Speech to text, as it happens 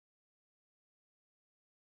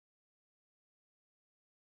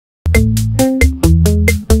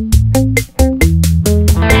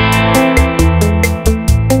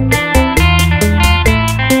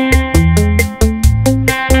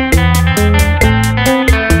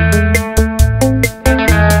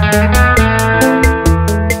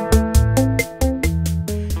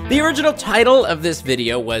title of this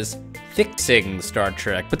video was Fixing Star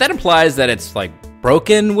Trek, but that implies that it's like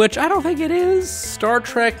broken, which I don't think it is. Star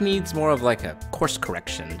Trek needs more of like a course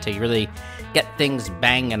correction to really get things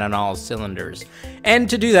banging on all cylinders. And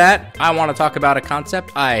to do that, I want to talk about a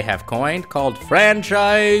concept I have coined called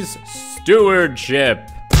Franchise Stewardship.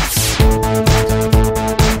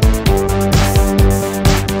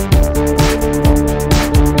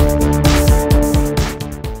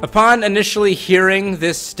 Upon initially hearing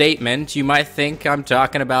this statement, you might think I'm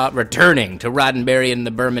talking about returning to Roddenberry and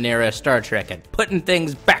the Berman era Star Trek and putting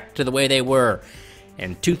things back to the way they were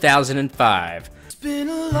in 2005. It's been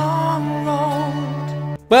a long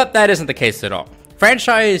road. But that isn't the case at all.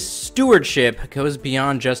 Franchise stewardship goes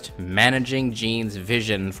beyond just managing Gene's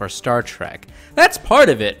vision for Star Trek. That's part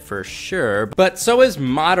of it for sure, but so is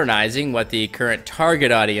modernizing what the current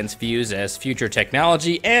target audience views as future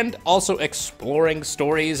technology and also exploring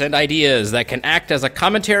stories and ideas that can act as a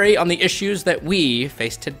commentary on the issues that we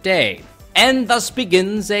face today. And thus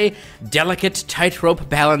begins a delicate tightrope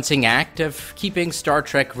balancing act of keeping Star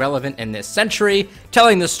Trek relevant in this century,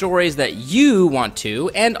 telling the stories that you want to,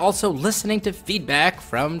 and also listening to feedback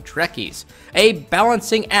from Trekkies. A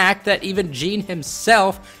balancing act that even Gene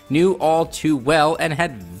himself knew all too well and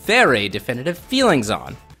had very definitive feelings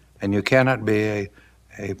on. And you cannot be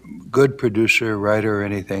a good producer, writer, or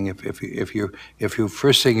anything if you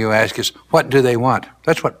first thing you ask is, what do they want?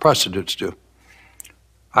 That's what prostitutes do.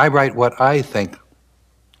 I write what I think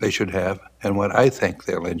they should have and what I think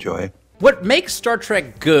they'll enjoy. What makes Star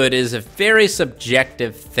Trek good is a very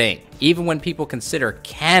subjective thing. Even when people consider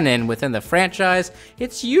canon within the franchise,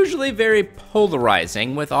 it's usually very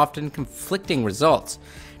polarizing with often conflicting results.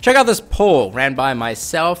 Check out this poll ran by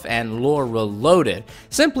myself and Lore Reloaded,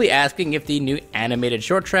 simply asking if the new animated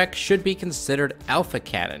short trek should be considered alpha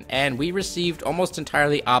canon, and we received almost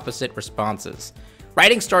entirely opposite responses.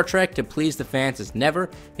 Writing Star Trek to please the fans is never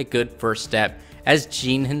a good first step, as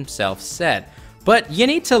Gene himself said. But you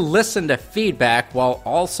need to listen to feedback while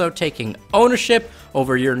also taking ownership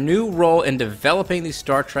over your new role in developing the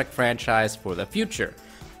Star Trek franchise for the future.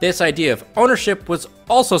 This idea of ownership was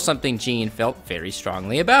also something Gene felt very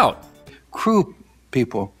strongly about. Crew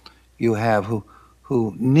people you have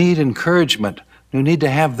who need encouragement, who need to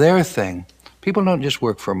have their thing. People don't just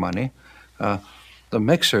work for money. The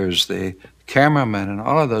mixers, the cameramen, and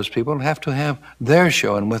all of those people have to have their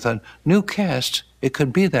show, and with a new cast, it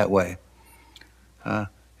could be that way.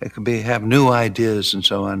 It could have new ideas and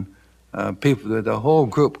so on. People, the whole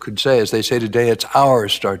group could say, as they say today, it's our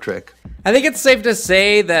Star Trek. I think it's safe to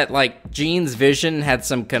say that, like, Gene's vision had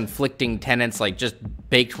some conflicting tenets, like, just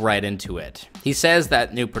baked right into it. He says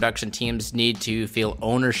that new production teams need to feel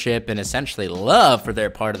ownership and essentially love for their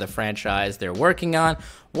part of the franchise they're working on,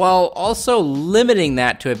 while also limiting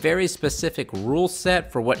that to a very specific rule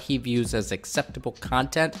set for what he views as acceptable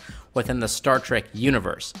content within the Star Trek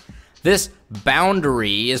universe. This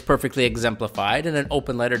boundary is perfectly exemplified in an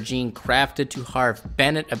open letter Gene crafted to Harve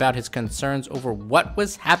Bennett about his concerns over what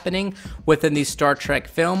was happening within the Star Trek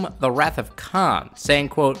film The Wrath of Khan, saying,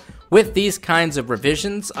 quote, "With these kinds of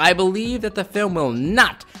revisions, I believe that the film will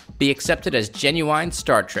not be accepted as genuine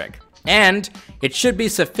Star Trek. And it should be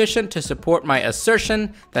sufficient to support my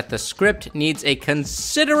assertion that the script needs a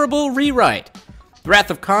considerable rewrite." The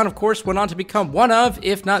Wrath of Khan, of course, went on to become one of,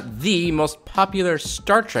 if not the most popular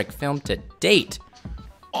Star Trek film to date.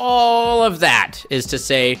 All of that is to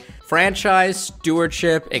say, franchise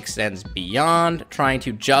stewardship extends beyond trying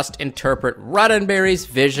to just interpret Roddenberry's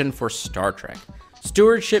vision for Star Trek.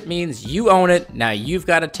 Stewardship means you own it, now you've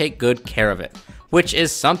got to take good care of it, which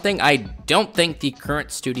is something I don't think the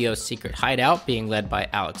current studio's Secret Hideout, being led by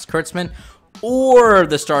Alex Kurtzman, or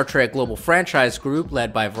the Star Trek Global Franchise Group,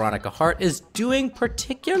 led by Veronica Hart, is doing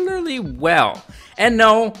particularly well. And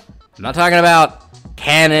no, I'm not talking about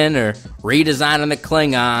canon or redesigning the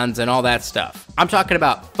Klingons and all that stuff. I'm talking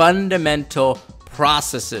about fundamental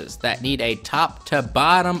processes that need a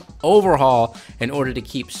top-to-bottom overhaul in order to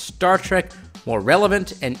keep Star Trek more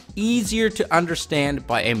relevant and easier to understand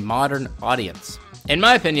by a modern audience. In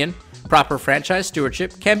my opinion, proper franchise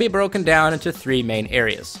stewardship can be broken down into three main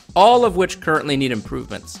areas, all of which currently need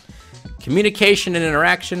improvements: communication and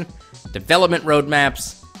interaction, development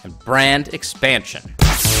roadmaps, and brand expansion.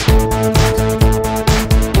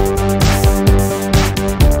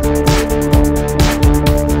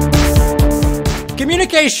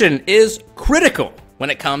 Communication is critical when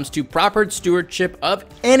it comes to proper stewardship of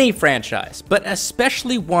any franchise, but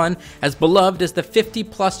especially one as beloved as the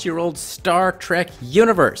 50-plus-year-old Star Trek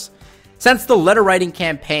universe. Since the letter writing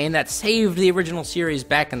campaign that saved the original series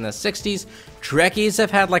back in the 60s, Trekkies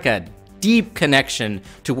have had like a deep connection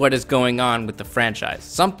to what is going on with the franchise,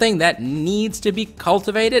 something that needs to be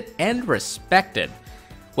cultivated and respected.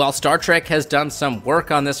 While Star Trek has done some work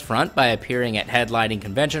on this front by appearing at headlining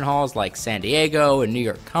convention halls like San Diego and New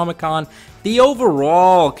York Comic-Con, the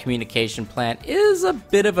overall communication plan is a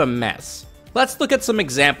bit of a mess. Let's look at some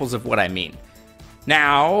examples of what I mean.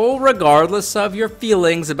 Now, regardless of your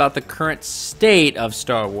feelings about the current state of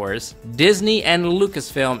Star Wars, Disney and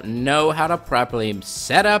Lucasfilm know how to properly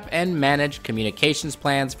set up and manage communications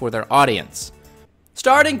plans for their audience.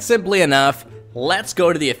 Starting simply enough, let's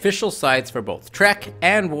go to the official sites for both Trek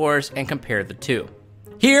and Wars and compare the two.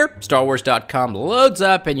 Here, StarWars.com loads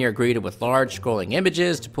up and you're greeted with large scrolling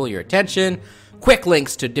images to pull your attention, quick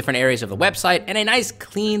links to different areas of the website, and a nice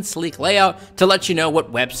clean, sleek layout to let you know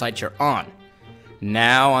what website you're on.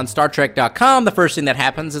 Now, on StarTrek.com, the first thing that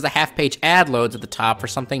happens is a half-page ad loads at the top for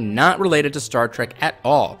something not related to Star Trek at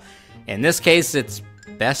all. In this case, it's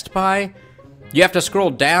Best Buy. You have to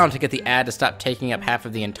scroll down to get the ad to stop taking up half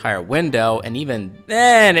of the entire window, and even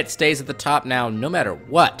then it stays at the top now no matter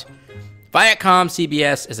what. Viacom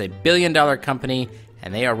CBS is a billion-dollar company,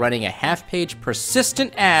 and they are running a half-page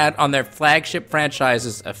persistent ad on their flagship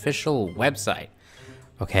franchise's official website.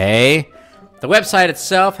 Okay, the website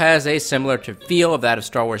itself has a similar feel of that of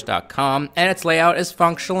StarWars.com, and its layout is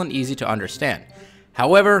functional and easy to understand.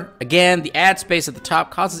 However, again, the ad space at the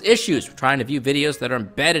top causes issues for trying to view videos that are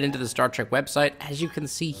embedded into the Star Trek website, as you can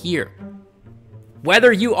see here.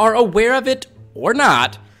 Whether you are aware of it or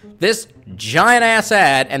not, this giant-ass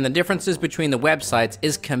ad and the differences between the websites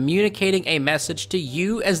is communicating a message to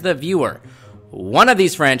you as the viewer. One of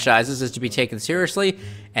these franchises is to be taken seriously,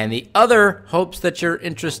 and the other hopes that you're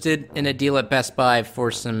interested in a deal at Best Buy for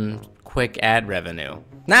some quick ad revenue.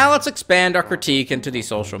 Now let's expand our critique into the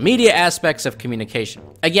social media aspects of communication.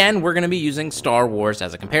 Again, we're going to be using Star Wars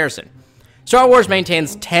as a comparison. Star Wars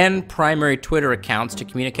maintains 10 primary Twitter accounts to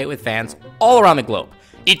communicate with fans all around the globe.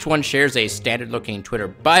 Each one shares a standard-looking Twitter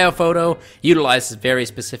bio photo, utilizes very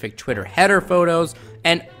specific Twitter header photos,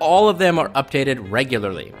 and all of them are updated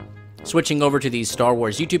regularly. Switching over to the Star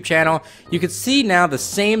Wars YouTube channel, you can see now the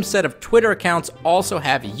same set of Twitter accounts also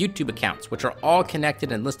have YouTube accounts, which are all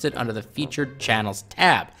connected and listed under the Featured Channels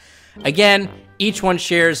tab. Again, each one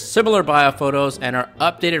shares similar bio photos and are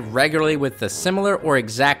updated regularly with the similar or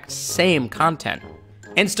exact same content.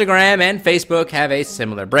 Instagram and Facebook have a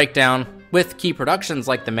similar breakdown, with key productions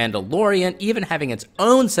like The Mandalorian even having its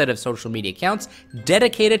own set of social media accounts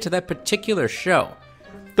dedicated to that particular show.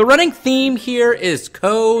 The running theme here is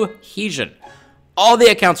cohesion. All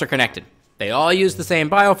the accounts are connected. They all use the same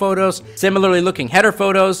bio photos, similarly looking header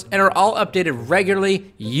photos, and are all updated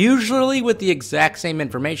regularly, usually with the exact same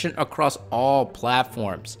information across all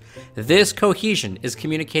platforms. This cohesion is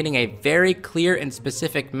communicating a very clear and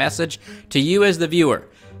specific message to you as the viewer.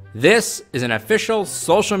 This is an official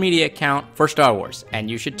social media account for Star Wars, and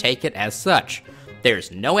you should take it as such.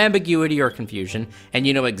 There's no ambiguity or confusion, and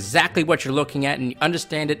you know exactly what you're looking at and you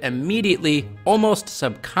understand it immediately, almost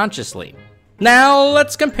subconsciously. Now,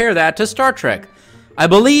 let's compare that to Star Trek. I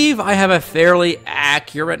believe I have a fairly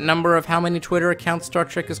accurate number of how many Twitter accounts Star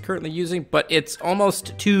Trek is currently using, but it's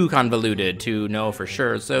almost too convoluted to know for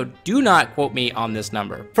sure, so do not quote me on this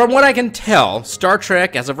number. From what I can tell, Star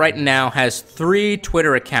Trek, as of right now, has 3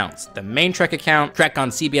 Twitter accounts. The main Trek account, Trek on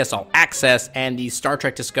CBS All Access, and the Star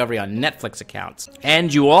Trek Discovery on Netflix accounts.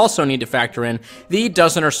 And you also need to factor in the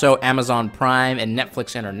dozen or so Amazon Prime and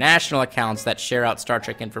Netflix International accounts that share out Star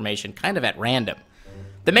Trek information kind of at random.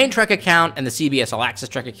 The main Trek account and the CBS All Access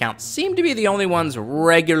Trek account seem to be the only ones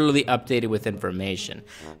regularly updated with information,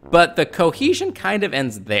 but the cohesion kind of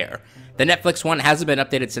ends there. The Netflix one hasn't been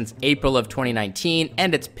updated since April of 2019,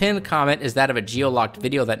 and its pinned comment is that of a geo-locked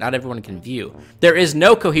video that not everyone can view. There is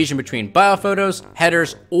no cohesion between bio photos,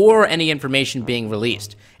 headers, or any information being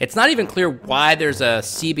released. It's not even clear why there's a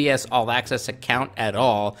CBS All Access account at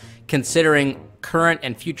all, considering current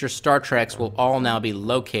and future Star Treks will all now be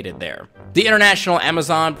located there. The international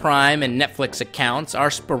Amazon Prime and Netflix accounts are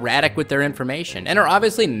sporadic with their information and are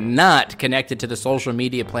obviously not connected to the social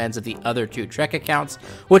media plans of the other 2 Trek accounts,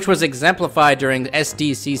 which was exemplified during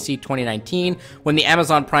SDCC 2019 when the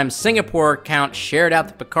Amazon Prime Singapore account shared out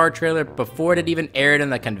the Picard trailer before it had even aired in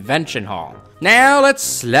the convention hall. Now let's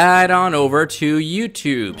slide on over to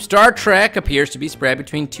YouTube. Star Trek appears to be spread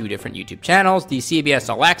between 2 different YouTube channels, the CBS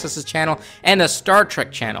All Access channel and the Star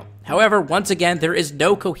Trek channel. However, once again, there is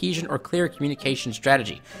no cohesion or clear communication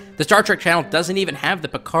strategy. The Star Trek channel doesn't even have the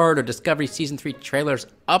Picard or Discovery Season 3 trailers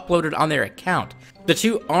uploaded on their account. The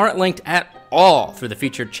 2 aren't linked at all through the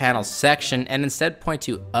featured channels section and instead point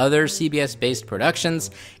to other CBS-based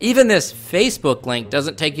productions. Even this Facebook link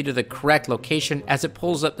doesn't take you to the correct location as it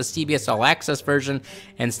pulls up the CBS All Access version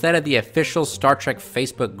instead of the official Star Trek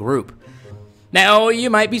Facebook group. Now, you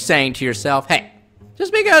might be saying to yourself, hey,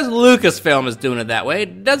 just because Lucasfilm is doing it that way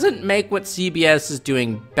doesn't make what CBS is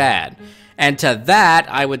doing bad. And to that,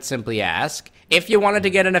 I would simply ask, if you wanted to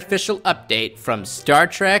get an official update from Star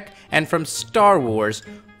Trek and from Star Wars,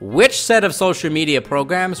 which set of social media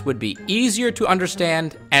programs would be easier to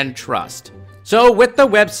understand and trust? So with the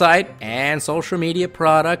website and social media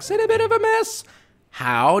products in a bit of a mess,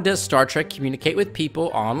 how does Star Trek communicate with people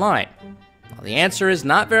online? Well, the answer is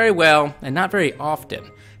not very well and not very often.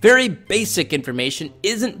 Very basic information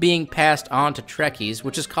isn't being passed on to Trekkies,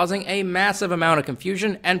 which is causing a massive amount of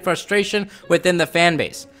confusion and frustration within the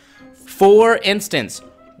fanbase. For instance,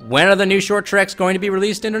 when are the new short treks going to be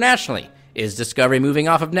released internationally? Is Discovery moving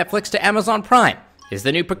off of Netflix to Amazon Prime? Is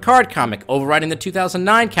the new Picard comic overriding the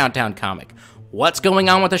 2009 Countdown comic? What's going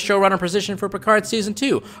on with the showrunner position for Picard Season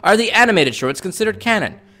 2? Are the animated shorts considered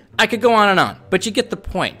canon? I could go on, but you get the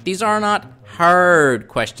point. These are not hard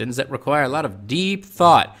questions that require a lot of deep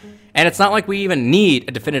thought. And it's not like we even need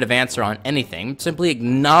a definitive answer on anything. Simply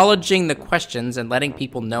acknowledging the questions and letting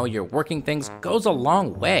people know you're working things goes a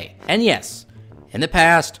long way. And yes, in the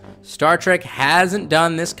past, Star Trek hasn't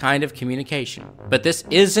done this kind of communication. But this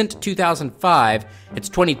isn't 2005, it's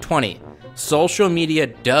 2020. Social media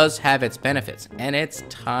does have its benefits, and it's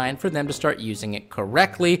time for them to start using it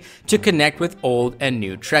correctly to connect with old and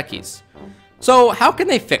new Trekkies. So how can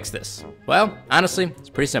they fix this? Well, honestly, it's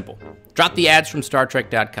pretty simple. Drop the ads from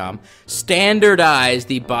StarTrek.com, standardize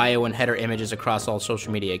the bio and header images across all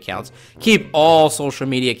social media accounts, keep all social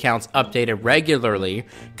media accounts updated regularly,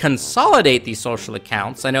 consolidate these social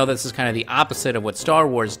accounts. I know this is kind of the opposite of what Star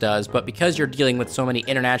Wars does, but because you're dealing with so many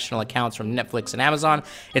international accounts from Netflix and Amazon,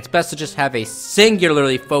 it's best to just have a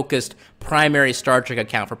singularly focused primary Star Trek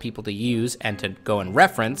account for people to use and to go and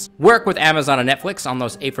reference. Work with Amazon and Netflix on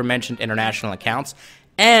those aforementioned international accounts,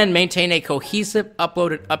 and maintain a cohesive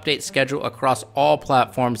upload and update schedule across all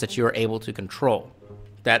platforms that you are able to control.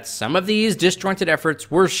 That some of these disjointed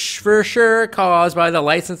efforts were for sure caused by the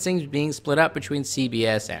licensing being split up between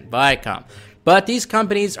CBS and Viacom, but these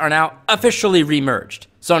companies are now officially remerged.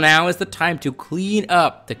 So now is the time to clean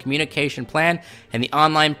up the communication plan and the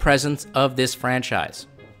online presence of this franchise.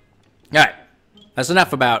 Alright, that's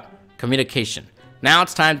enough about communication. Now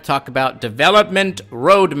it's time to talk about development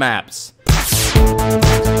roadmaps.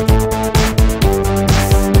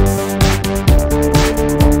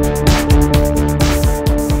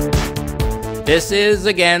 This is,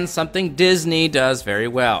 again, something Disney does very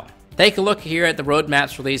well. Take a look here at the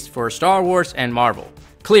roadmaps released for Star Wars and Marvel.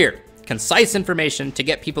 Clear, concise information to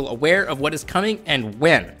get people aware of what is coming and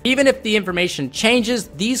when. Even if the information changes,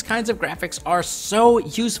 these kinds of graphics are so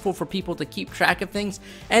useful for people to keep track of things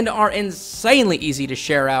and are insanely easy to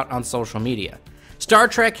share out on social media. Star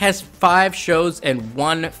Trek has 5 shows and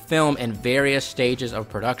 1 film in various stages of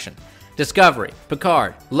production. Discovery,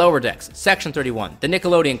 Picard, Lower Decks, Section 31, the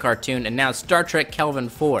Nickelodeon cartoon, and now Star Trek Kelvin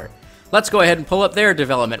 4. Let's go ahead and pull up their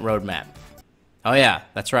development roadmap. Oh yeah,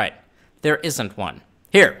 that's right. There isn't one.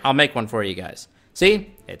 Here, I'll make one for you guys.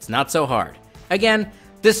 See? It's not so hard. Again,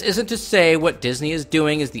 this isn't to say what Disney is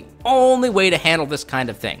doing is the only way to handle this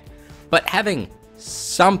kind of thing, but having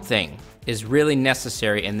something is really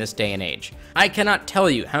necessary in this day and age. I cannot tell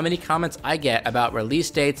you how many comments I get about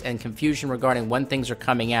release dates and confusion regarding when things are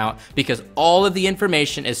coming out because all of the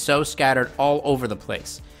information is so scattered all over the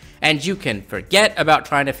place. And you can forget about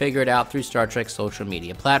trying to figure it out through Star Trek's social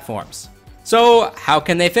media platforms. So how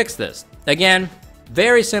can they fix this? Again,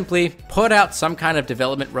 very simply, put out some kind of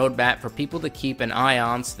development roadmap for people to keep an eye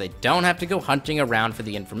on so they don't have to go hunting around for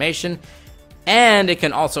the information. And it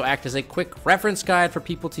can also act as a quick reference guide for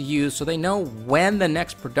people to use so they know when the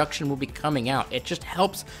next production will be coming out. It just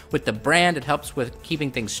helps with the brand, it helps with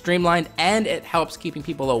keeping things streamlined, and it helps keeping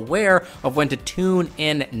people aware of when to tune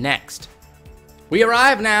in next. We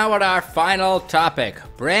arrive now at our final topic,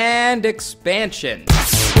 brand expansion.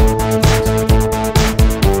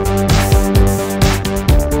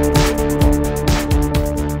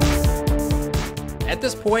 At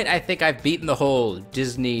this point, I think I've beaten the whole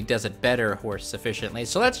Disney does it better horse sufficiently,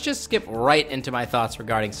 so let's just skip right into my thoughts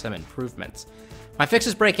regarding some improvements. My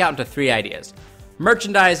fixes break out into 3 ideas: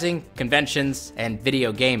 merchandising, conventions, and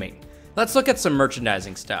video gaming. Let's look at some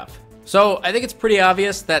merchandising stuff. So I think it's pretty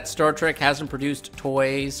obvious that Star Trek hasn't produced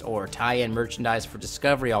toys or tie-in merchandise for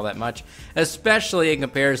Discovery all that much, especially in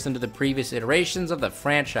comparison to the previous iterations of the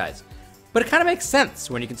franchise. But it kind of makes sense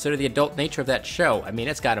when you consider the adult nature of that show. I mean,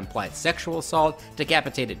 it's got implied sexual assault,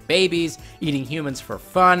 decapitated babies, eating humans for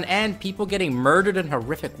fun, and people getting murdered in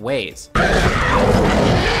horrific ways.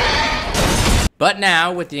 But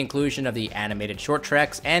now, with the inclusion of the animated short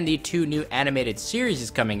treks and the 2 new animated series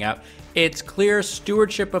coming out, it's clear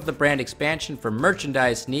stewardship of the brand expansion for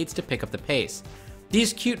merchandise needs to pick up the pace.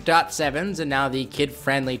 These cute Dot 7s and now the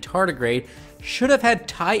kid-friendly tardigrade should have had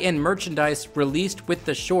tie-in merchandise released with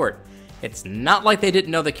the short. It's not like they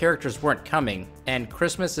didn't know the characters weren't coming, and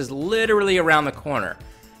Christmas is literally around the corner.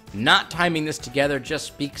 Not timing this together just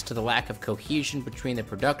speaks to the lack of cohesion between the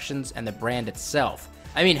productions and the brand itself.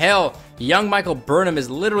 I mean, hell, young Michael Burnham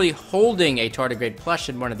is literally holding a tardigrade plush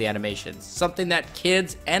in one of the animations, something that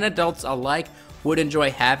kids and adults alike would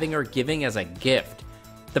enjoy having or giving as a gift.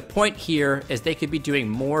 The point here is they could be doing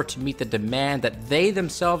more to meet the demand that they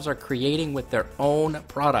themselves are creating with their own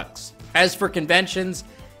products. As for conventions,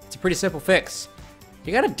 it's a pretty simple fix.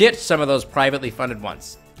 You gotta ditch some of those privately funded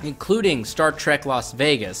ones, including Star Trek Las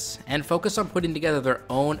Vegas, and focus on putting together their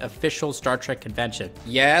own official Star Trek convention.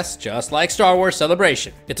 Yes, just like Star Wars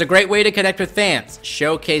Celebration. It's a great way to connect with fans,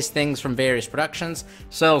 showcase things from various productions,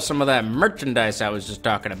 sell some of that merchandise I was just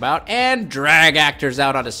talking about, and drag actors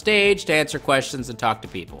out on a stage to answer questions and talk to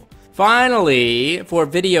people. Finally, for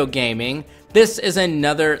video gaming, this is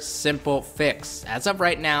another simple fix. As of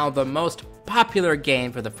right now, the most popular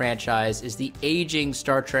game for the franchise is the aging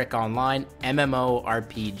Star Trek Online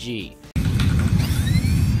MMORPG.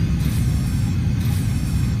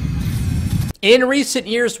 In recent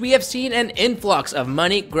years, we have seen an influx of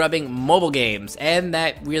money-grubbing mobile games and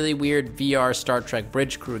that really weird VR Star Trek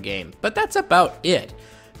Bridge Crew game, but that's about it.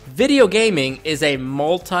 Video gaming is a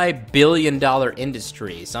multi-billion-dollar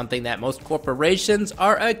industry, something that most corporations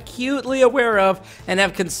are acutely aware of and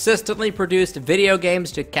have consistently produced video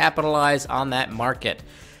games to capitalize on that market.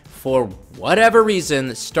 For whatever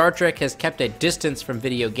reason, Star Trek has kept a distance from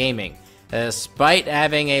video gaming, despite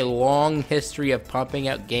having a long history of pumping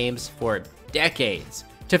out games for decades.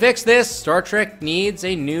 To fix this, Star Trek needs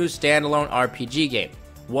a new standalone RPG game.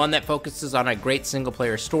 One that focuses on a great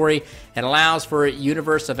single-player story and allows for a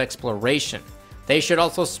universe of exploration. They should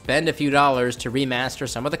also spend a few dollars to remaster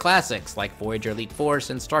some of the classics like Voyager Elite Force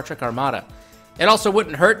and Star Trek Armada. It also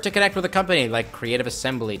wouldn't hurt to connect with a company like Creative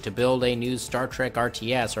Assembly to build a new Star Trek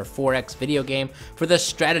RTS or 4X video game for the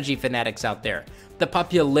strategy fanatics out there. The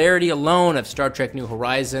popularity alone of Star Trek New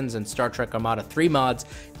Horizons and Star Trek Armada 3 mods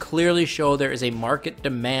clearly show there is a market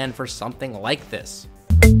demand for something like this.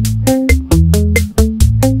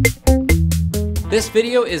 This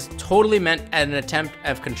video is totally meant as an attempt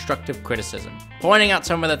of constructive criticism, pointing out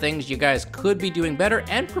some of the things you guys could be doing better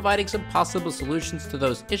and providing some possible solutions to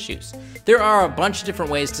those issues. There are a bunch of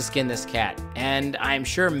different ways to skin this cat, and I'm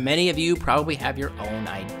sure many of you probably have your own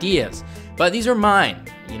ideas, but these are mine.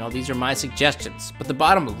 These are my suggestions. But the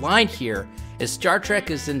bottom line here is Star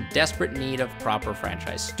Trek is in desperate need of proper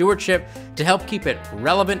franchise stewardship to help keep it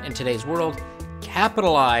relevant in today's world,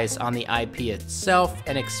 capitalize on the IP itself,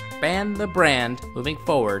 and expand the brand moving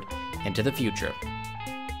forward into the future.